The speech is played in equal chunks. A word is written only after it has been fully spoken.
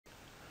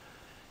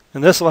In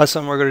this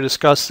lesson, we're going to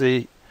discuss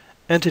the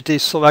entity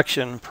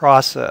selection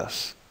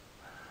process.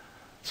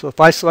 So if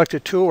I select a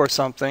tool or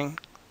something,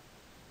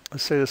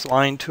 let's say this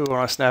line tool,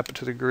 and I snap it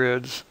to the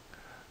grids,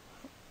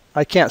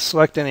 I can't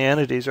select any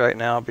entities right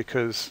now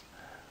because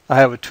I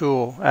have a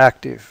tool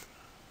active.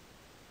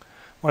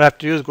 What I have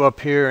to do is go up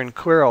here and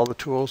clear all the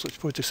tools, which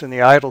puts us in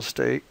the idle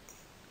state.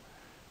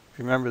 If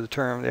you remember the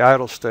term, the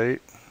idle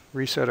state,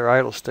 reset or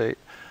idle state.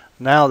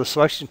 Now the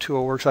selection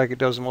tool works like it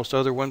does in most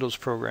other Windows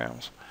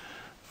programs.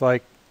 If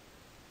I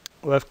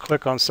left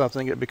click on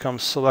something, it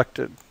becomes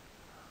selected.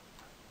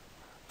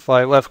 If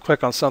I left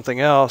click on something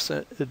else,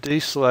 it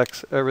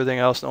deselects everything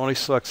else and only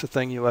selects the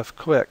thing you left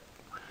click.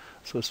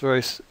 So it's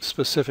very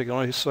specific, it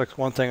only selects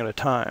one thing at a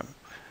time.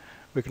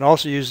 We can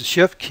also use the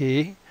shift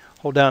key,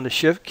 hold down the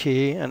shift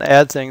key and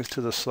add things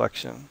to the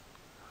selection.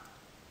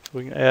 So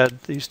we can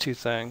add these two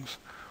things.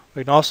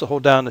 We can also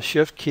hold down the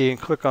shift key and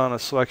click on a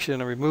selection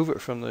and remove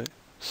it from the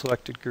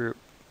selected group.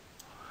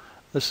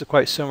 This is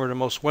quite similar to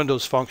most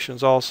Windows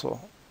functions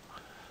also.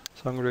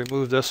 So I'm going to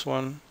remove this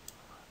one,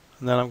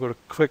 and then I'm going to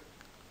click.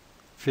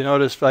 If you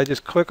notice, if I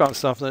just click on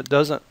something, it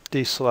doesn't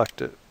deselect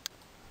it.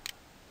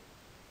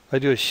 If I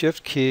do a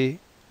shift key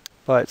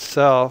by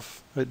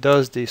itself, it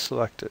does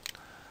deselect it.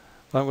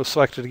 I'm going to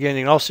select it again.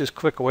 You can also just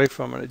click away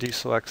from it, it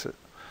deselects it.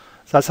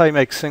 So that's how you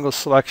make single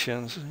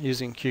selections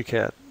using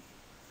Qcad.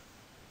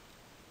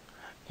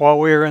 While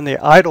we are in the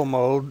idle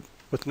mode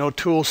with no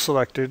tools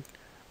selected,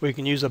 we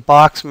can use a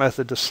box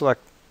method to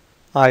select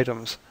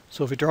items.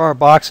 So if we draw our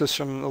boxes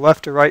from the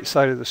left to right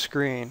side of the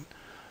screen,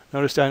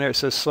 notice down there it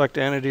says select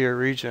entity or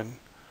region.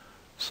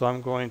 So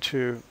I'm going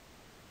to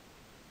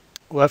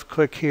left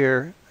click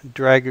here,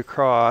 drag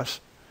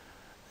across,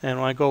 and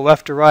when I go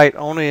left to right,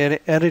 only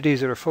entities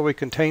that are fully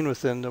contained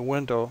within the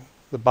window,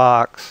 the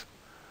box,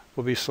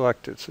 will be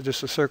selected. So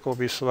just a circle will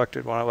be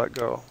selected when I let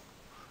go.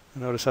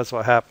 And notice that's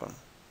what happened.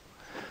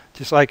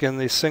 Just like in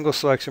the single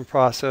selection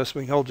process,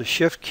 we can hold the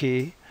shift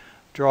key,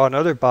 draw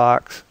another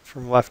box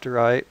from left to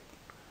right,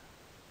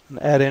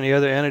 and add any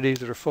other entities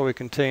that are fully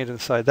contained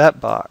inside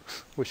that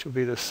box, which will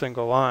be this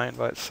single line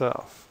by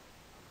itself.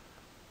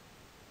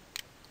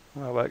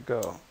 I'll let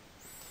go.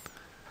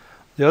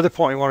 The other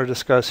point we want to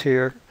discuss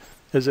here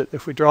is that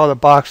if we draw the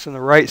box from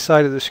the right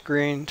side of the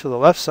screen to the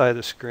left side of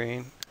the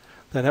screen,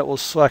 then it will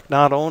select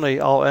not only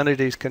all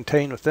entities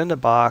contained within the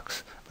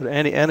box, but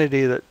any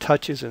entity that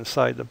touches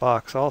inside the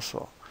box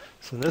also.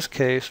 So in this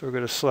case, we're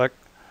going to select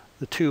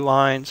the two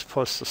lines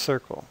plus the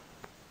circle.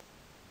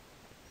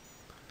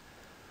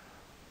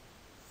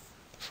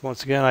 So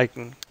once again, I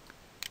can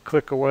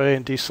click away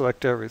and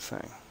deselect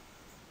everything.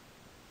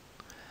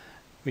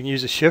 We can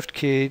use the shift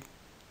key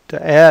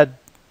to add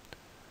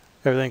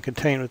everything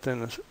contained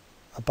within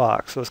a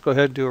box. So let's go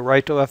ahead and do a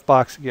right to left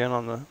box again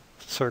on the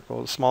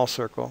circle, the small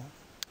circle.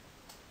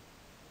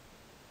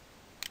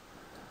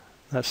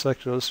 That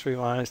selected those three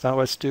lines. Now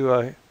let's do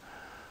a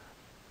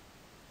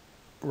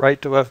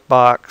right to left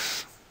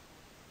box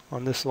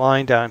on this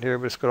line down here,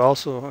 but it's going to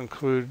also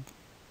include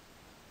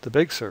the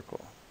big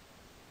circle.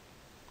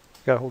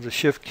 You've got to hold the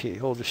shift key.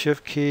 Hold the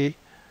shift key,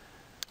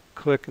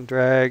 click and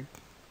drag.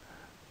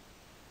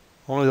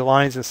 Only the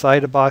lines inside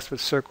the box, but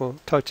circle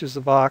touches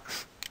the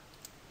box.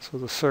 So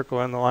the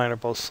circle and the line are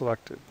both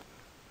selected.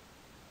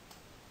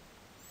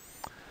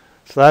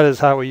 So that is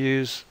how we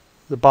use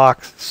the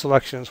box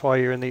selections while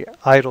you're in the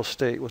idle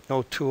state with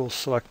no tools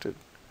selected.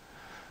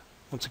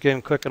 Once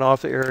again, clicking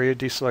off the area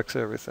deselects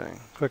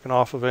everything. Clicking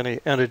off of any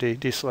entity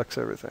deselects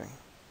everything.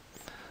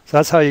 So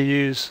that's how you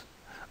use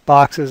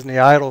boxes in the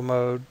idle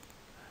mode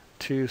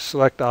to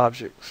select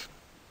objects.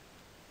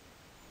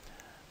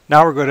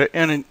 Now we're going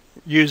to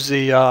use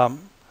the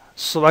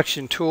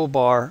selection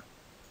toolbar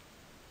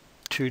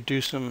to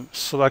do some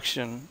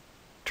selection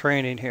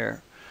training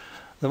here.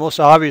 The most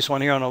obvious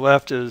one here on the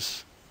left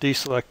is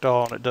deselect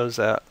all, and it does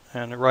that.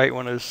 And the right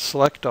one is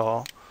select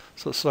all,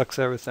 so it selects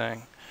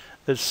everything.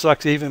 It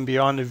selects even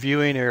beyond the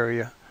viewing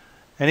area.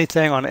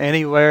 Anything on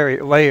any layer,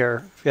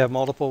 if you have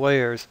multiple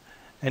layers,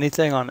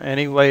 anything on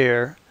any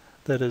layer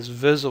that is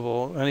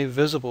visible, any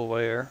visible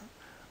layer,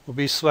 will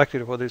be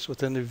selected whether it's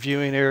within the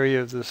viewing area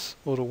of this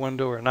little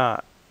window or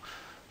not.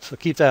 So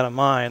keep that in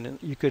mind, and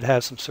you could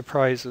have some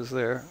surprises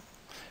there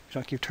if you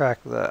don't keep track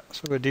of that.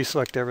 So we're going to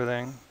deselect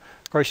everything.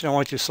 Of course, you don't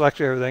want you to select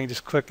everything,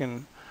 just click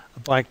in a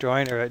blank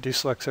drawing area, it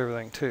deselects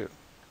everything too.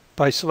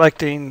 By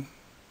selecting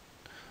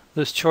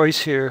this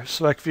choice here,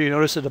 select view,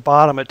 notice at the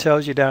bottom it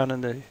tells you down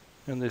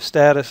in the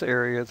status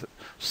area that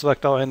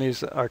select all entities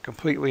that are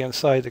completely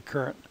inside the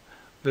current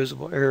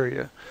visible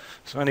area.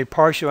 So any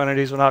partial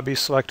entities will not be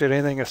selected.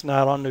 Anything that's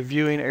not on the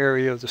viewing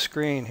area of the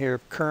screen here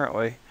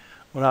currently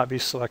will not be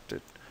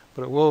selected.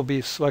 But it will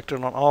be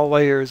selected on all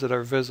layers that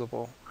are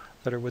visible,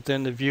 that are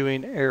within the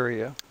viewing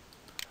area.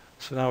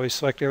 So now we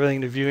select everything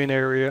in the viewing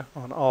area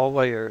on all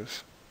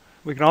layers.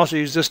 We can also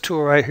use this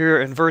tool right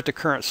here, invert the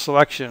current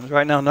selections.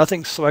 Right now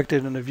nothing's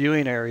selected in the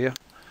viewing area.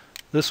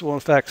 This will in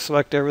fact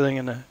select everything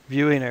in the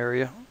viewing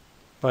area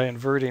by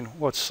inverting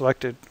what's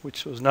selected,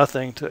 which was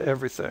nothing, to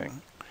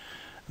everything.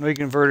 And we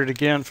can convert it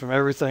again from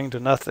everything to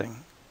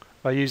nothing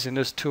by using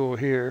this tool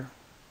here.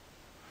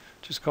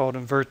 which is called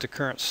invert the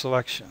current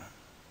selection.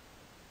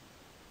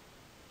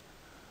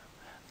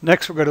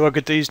 Next, we're going to look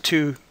at these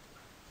two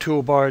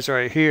toolbars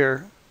right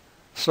here.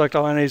 Select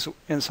all entities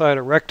inside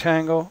a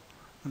rectangle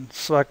and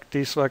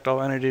deselect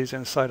all entities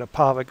inside a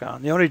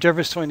polygon. The only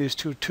difference between these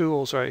two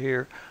tools right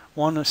here,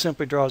 one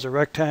simply draws a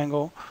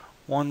rectangle,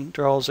 one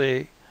draws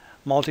a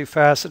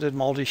multifaceted,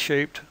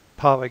 multi-shaped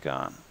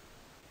polygon.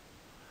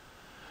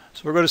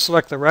 So we're going to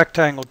select the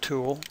rectangle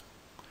tool.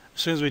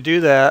 As soon as we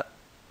do that,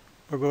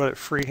 we're going to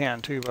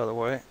freehand too, by the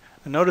way.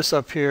 And notice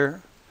up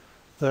here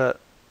that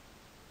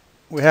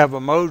we have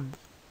a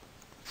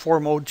four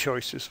mode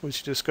choices,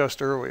 which we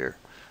discussed earlier.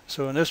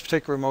 So in this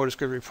particular mode, it's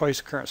going to replace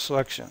the current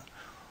selection.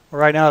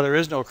 Well, right now, there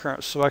is no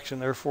current selection.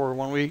 Therefore,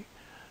 when we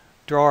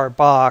draw our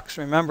box,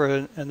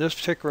 remember in this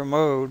particular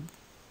mode,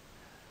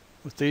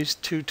 with these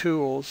two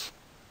tools,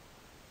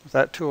 with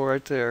that tool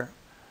right there,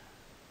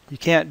 you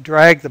can't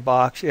drag the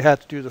box. You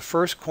have to do the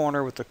first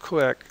corner with the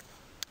click,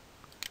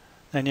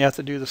 and you have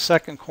to do the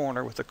second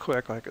corner with the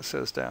click, like it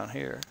says down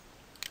here.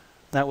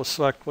 That will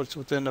select what's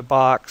within the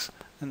box,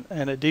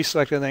 and it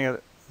deselects anything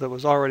that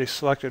was already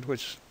selected,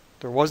 which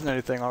there wasn't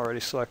anything already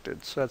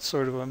selected. So that's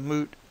sort of a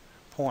moot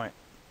point.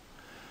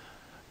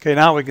 Okay,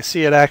 now we can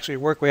see it actually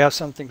work. We have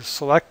something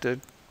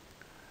selected.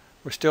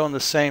 We're still in the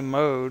same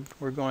mode.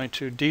 We're going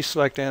to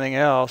deselect anything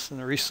else and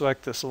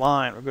reselect this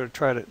line. We're going to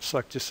try to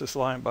select just this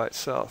line by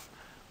itself.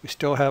 We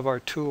still have our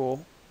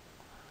tool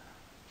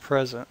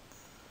present,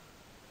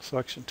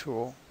 selection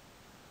tool.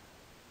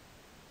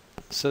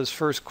 It says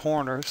first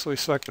corner, so we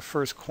select the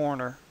first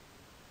corner.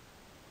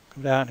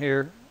 Come down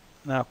here,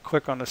 now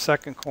click on the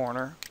second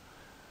corner.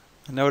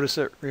 And notice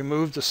it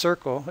removed the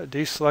circle. It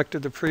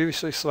deselected the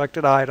previously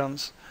selected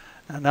items,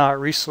 and now it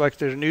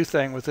reselected a new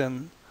thing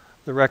within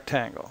the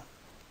rectangle.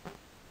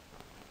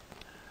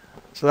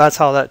 So that's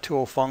how that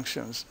tool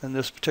functions in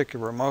this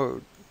particular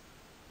mode.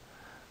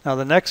 Now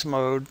the next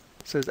mode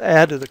says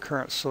add to the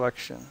current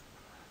selection.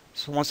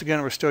 So once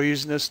again, we're still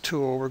using this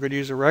tool. We're going to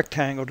use a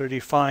rectangle to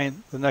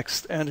define the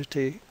next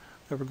entity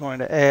that we're going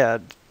to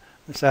add.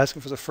 It's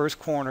asking for the first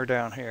corner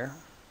down here.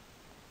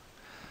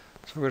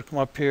 So we're going to come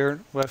up here,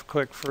 left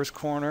click first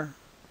corner,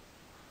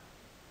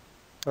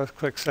 left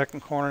click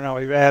second corner. Now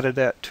we've added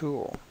that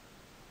tool.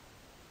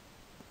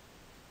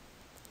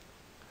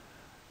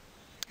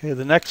 Okay,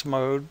 the next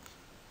mode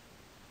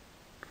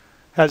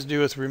has to do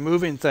with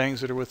removing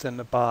things that are within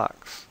the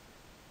box.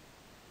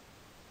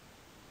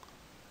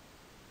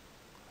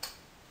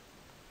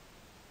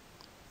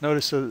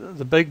 Notice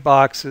the big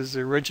box is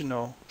the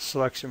original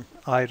selection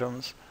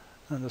items,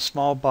 and the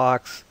small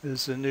box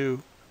is the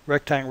new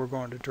rectangle we're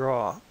going to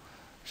draw.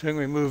 So we can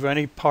remove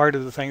any part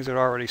of the things that are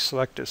already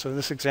selected. So in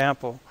this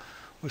example,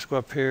 let's go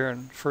up here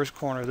in first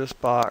corner of this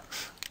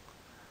box.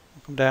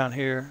 We'll come down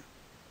here,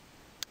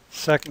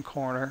 second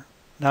corner.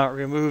 Now it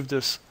removed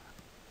this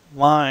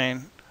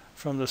line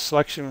from the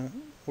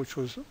selection, which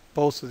was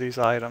both of these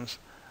items.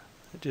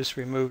 It just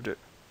removed it.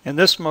 In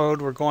this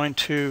mode, we're going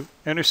to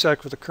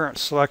intersect with the current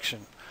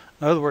selection.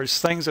 In other words,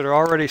 things that are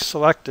already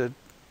selected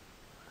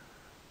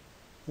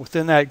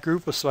within that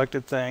group of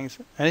selected things,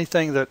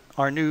 anything that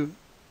our new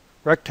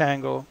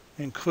rectangle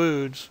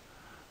includes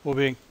will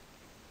be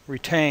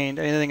retained.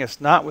 Anything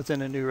that's not within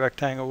the new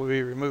rectangle will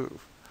be removed.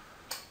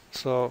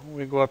 So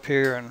we go up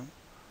here and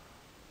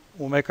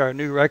we'll make our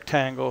new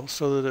rectangle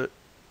so that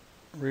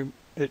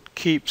it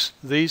keeps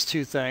these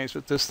two things,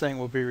 but this thing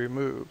will be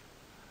removed.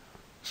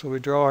 So we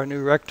draw our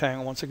new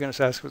rectangle. Once again, it's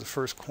asking for the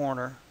first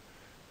corner.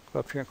 Go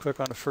up here and click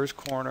on the first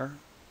corner.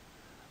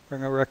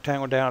 Bring our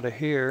rectangle down to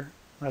here.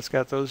 That's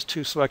got those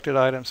two selected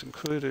items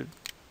included.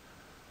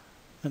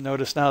 And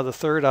notice now the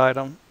third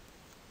item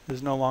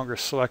is no longer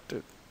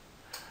selected.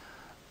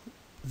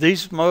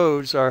 These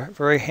modes are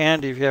very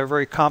handy if you have a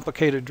very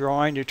complicated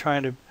drawing. You're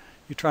trying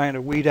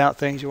to weed out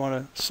things you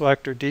want to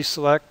select or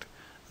deselect,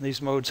 and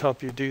these modes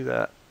help you do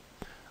that.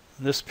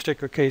 In this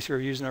particular case, we're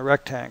using a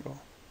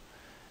rectangle.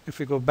 If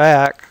we go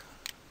back,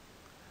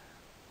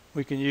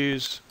 we can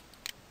use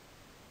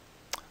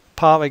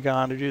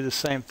polygon to do the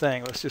same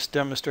thing. Let's just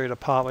demonstrate a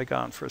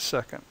polygon for a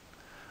second.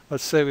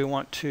 Let's say we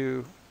want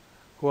to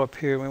go up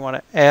here and we want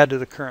to add to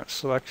the current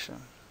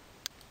selection.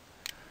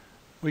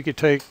 We could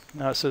take,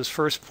 now it says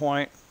first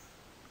point.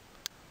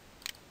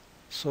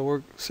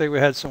 So say we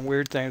had some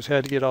weird things. We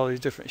had to get all these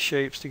different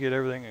shapes to get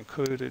everything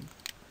included.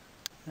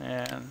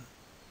 And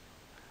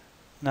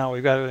now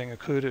we've got everything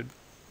included.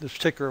 This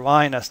particular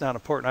line, that's not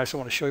important. I just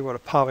want to show you what a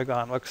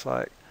polygon looks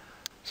like.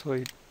 So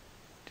we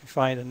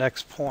define the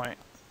next point.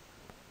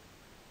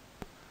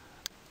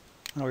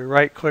 Now we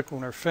right click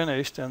when we're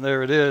finished, and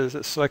there it is.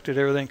 It selected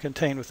everything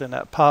contained within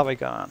that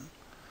polygon.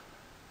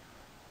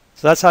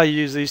 So that's how you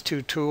use these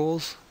two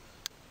tools.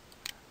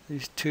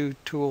 These two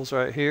tools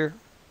right here.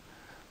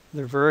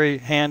 They're very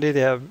handy. They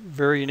have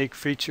very unique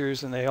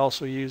features, and they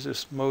also use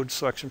this mode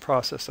selection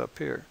process up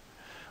here.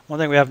 One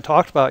thing we haven't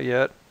talked about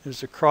yet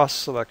is the cross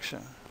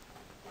selection.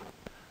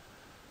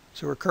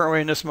 So we're currently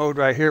in this mode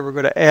right here. We're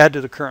going to add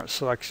to the current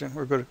selection.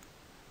 We're going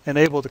to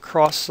enable the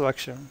cross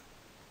selection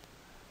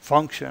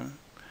function.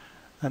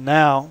 And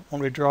now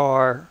when we draw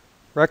our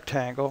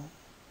rectangle.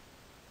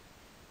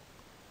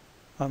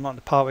 I'm on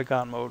the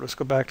polygon mode. Let's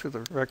go back to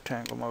the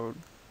rectangle mode.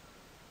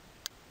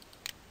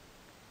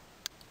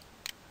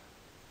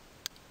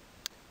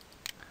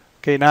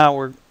 Okay, now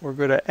we're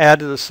going to add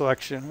to the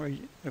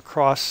selection, the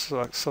cross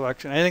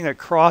selection. Anything that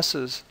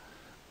crosses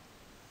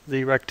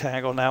the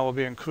rectangle now will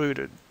be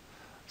included.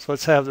 So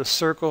let's have the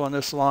circle and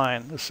this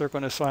line. The circle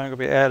and this line will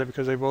be added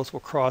because they both will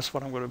cross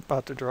what I'm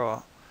about to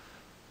draw.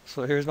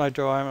 So here's my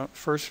drawing.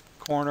 First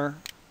corner,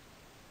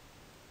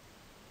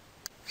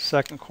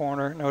 second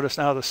corner. Notice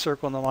now the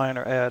circle and the line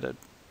are added.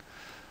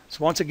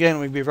 So once again,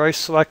 we'd be very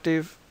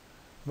selective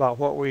about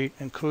what we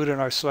include in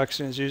our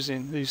selections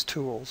using these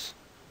tools.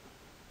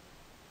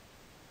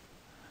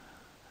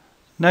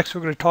 Next,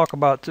 we're going to talk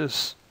about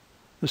this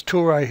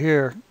tool right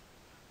here,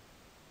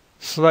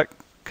 Select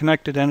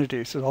Connected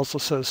Entities. It also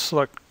says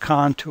Select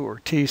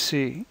Contour,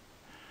 TC.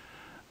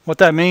 What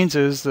that means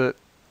is that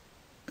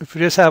if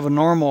we just have a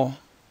normal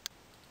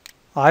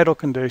idle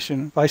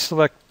condition, if I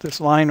select this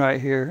line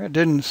right here, it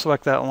didn't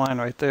select that line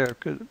right there,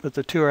 but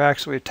the two are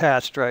actually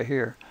attached right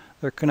here.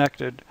 They're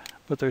connected,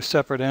 but they're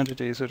separate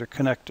entities that are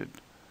connected.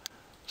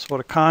 So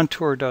what a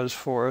contour does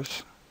for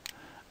us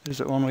is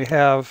that when we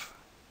have,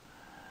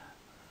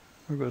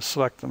 we're going to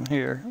select them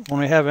here, when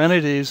we have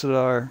entities that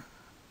are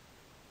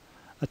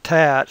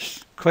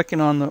attached, clicking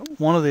on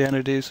one of the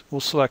entities will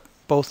select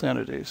both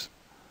entities.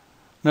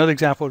 Another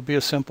example would be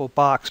a simple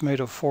box made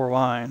of 4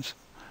 lines.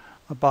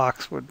 A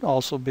box would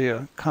also be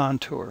a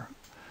contour.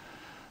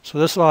 So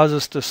this allows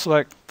us to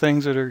select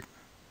things that are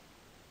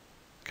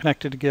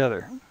connected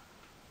together.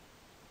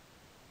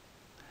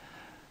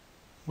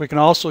 We can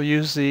also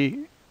use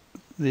the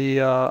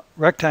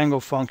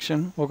rectangle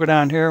function. We'll go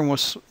down here and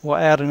we'll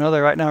add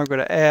another. Right now we're going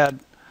to add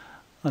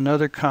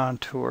another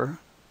contour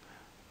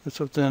that's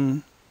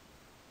within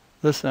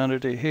this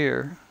entity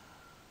here.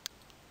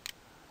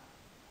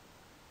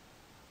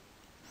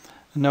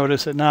 And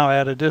notice it now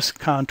added this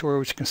contour,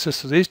 which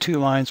consists of these 2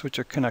 lines which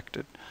are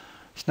connected.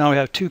 So now we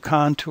have 2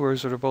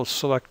 contours that are both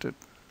selected.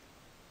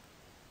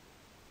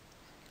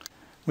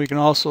 We can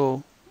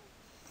also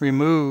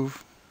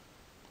remove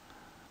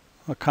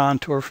a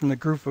contour from the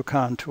group of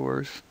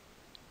contours.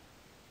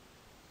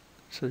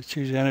 So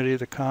choose the entity of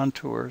the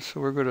contour. So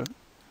we're going to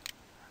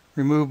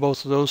remove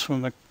both of those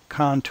from the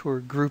contour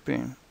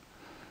grouping.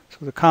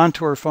 So the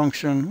contour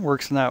function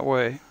works in that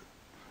way.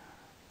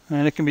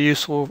 And it can be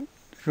useful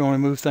if you want to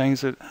move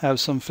things that have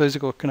some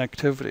physical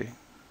connectivity.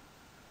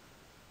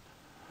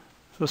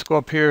 So let's go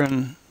up here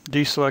and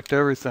deselect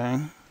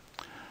everything.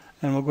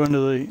 And we'll go into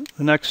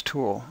the next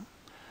tool.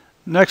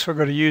 Next, we're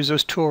going to use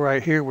this tool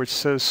right here, which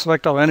says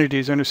Select All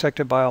Entities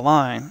Intersected by a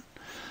Line.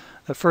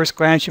 At first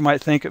glance, you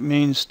might think it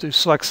means to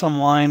select some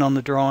line on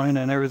the drawing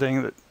and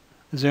everything that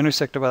is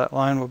intersected by that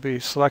line will be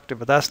selected,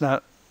 but that's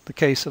not the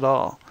case at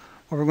all.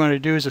 What we're going to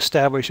do is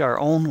establish our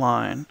own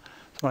line.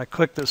 So when I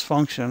click this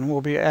function,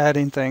 we'll be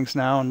adding things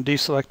now and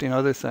deselecting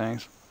other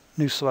things,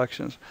 new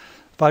selections.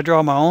 If I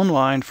draw my own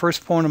line,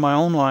 first point of my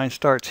own line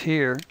starts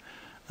here,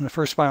 and the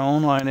first my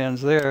own line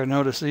ends there.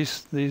 Notice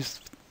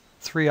these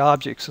 3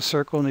 objects, the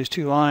circle and these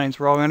 2 lines,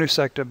 were all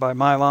intersected by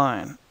my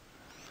line.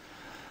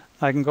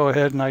 I can go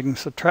ahead and I can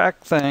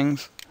subtract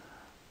things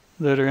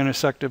that are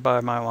intersected by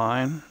my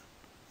line.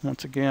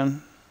 Once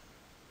again,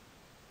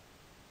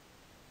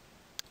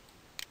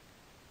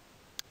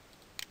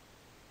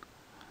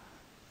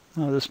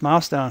 now this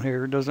mouse down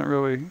here doesn't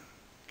really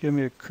give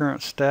me a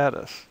current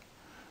status.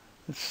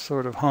 It's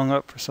sort of hung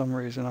up for some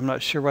reason. I'm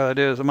not sure why that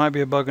is. It might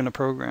be a bug in the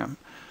program.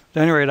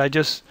 At any rate, I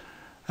just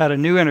had a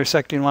new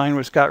intersecting line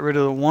which got rid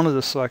of one of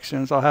the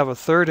selections. I'll have a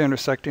third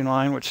intersecting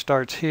line which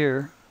starts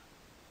here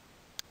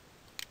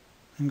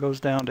and goes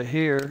down to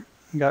here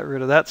and got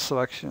rid of that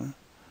selection.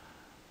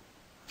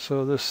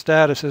 So this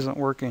status isn't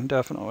working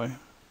definitely.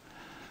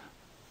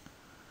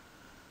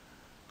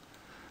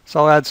 So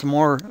I'll add some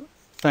more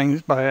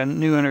things by a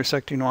new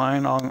intersecting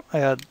line. I'll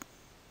add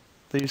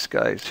these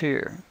guys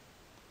here.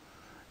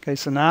 Okay,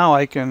 so now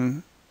I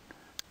can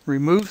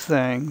remove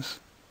things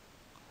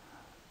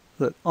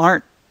that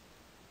aren't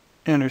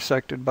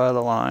intersected by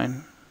the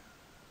line.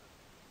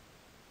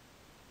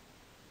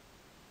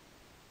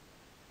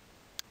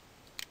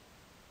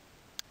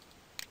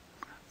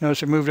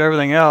 Notice I removed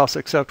everything else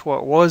except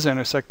what was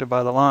intersected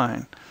by the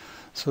line.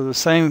 So the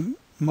same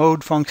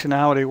mode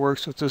functionality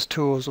works with this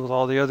tool as with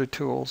all the other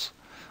tools.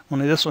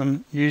 Only this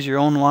one, use your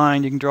own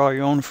line. You can draw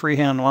your own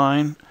freehand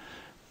line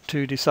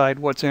to decide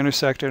what's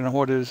intersected and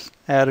what is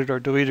added or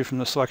deleted from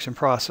the selection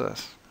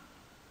process.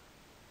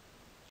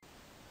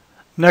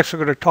 Next, we're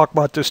going to talk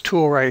about this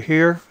tool right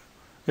here.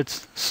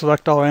 It's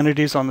Select All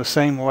Entities on the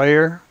same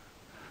layer.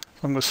 So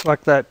I'm going to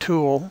select that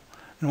tool.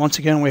 And once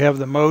again, we have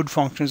the mode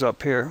functions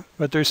up here.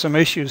 But there's some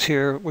issues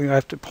here we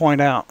have to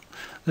point out.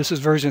 This is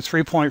version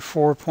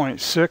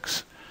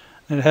 3.4.6,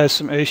 and it has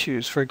some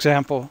issues. For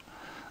example,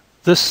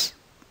 this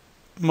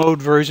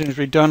mode version is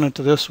redundant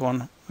to this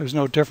one. There's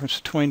no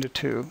difference between the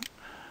two.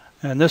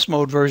 And this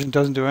mode version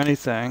doesn't do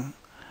anything.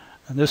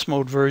 And this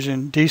mode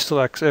version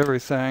deselects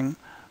everything.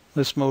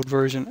 This mode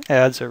version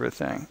adds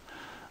everything.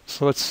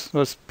 So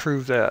let's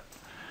prove that.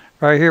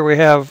 Right here we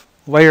have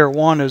layer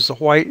 1 is the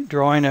white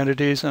drawing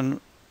entities,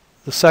 and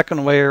the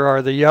second layer are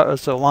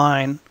is the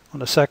line on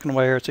the second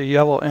layer. It's a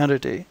yellow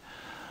entity.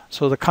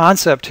 So the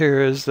concept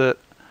here is that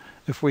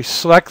if we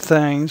select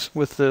things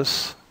with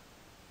this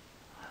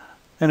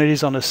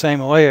entities on the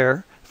same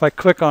layer, if I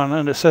click on it,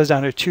 and it says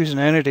down here choose an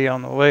entity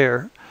on the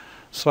layer,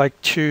 so I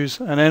choose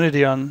an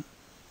entity on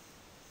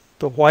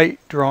the white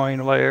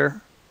drawing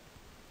layer,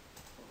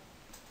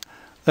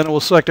 then it will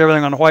select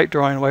everything on the white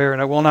drawing layer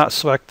and it will not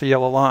select the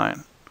yellow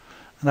line.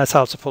 And that's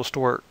how it's supposed to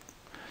work.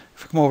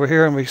 If we come over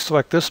here and we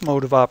select this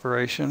mode of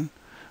operation,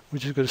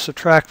 which is going to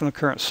subtract from the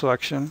current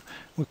selection,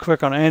 we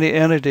click on any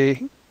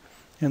entity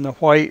in the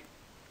white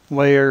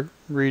layer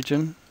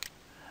region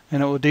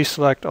and it will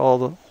deselect all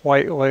the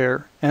white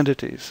layer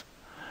entities.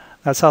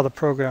 That's how the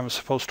program is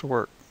supposed to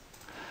work.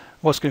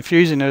 What's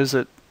confusing is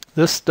that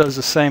this does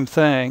the same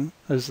thing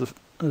as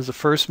the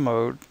first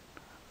mode.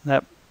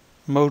 That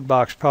mode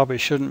box probably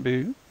shouldn't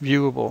be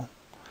viewable,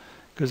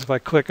 because if I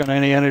click on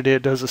any entity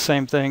it does the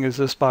same thing as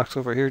this box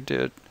over here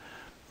did.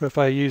 But if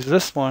I use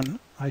this one,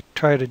 I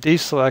try to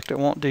deselect, it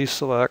won't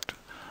deselect.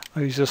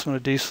 I use this one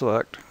to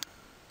deselect.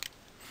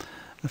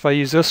 If I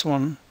use this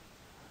one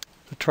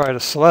to try to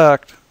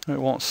select,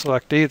 it won't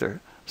select either.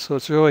 So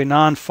it's really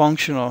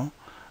non-functional in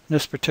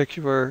this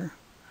particular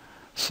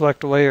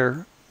select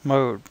layer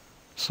mode.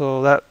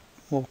 So that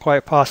will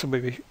quite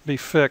possibly be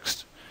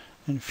fixed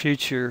in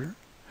future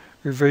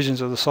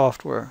revisions of the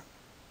software.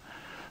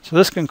 So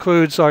this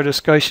concludes our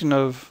discussion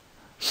of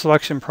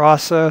selection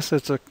process.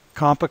 It's a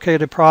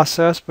complicated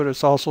process, but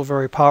it's also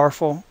very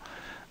powerful,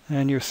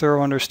 and your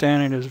thorough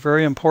understanding is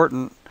very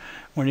important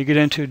when you get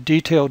into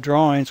detailed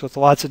drawings with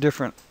lots of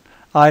different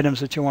items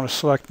that you want to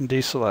select and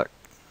deselect.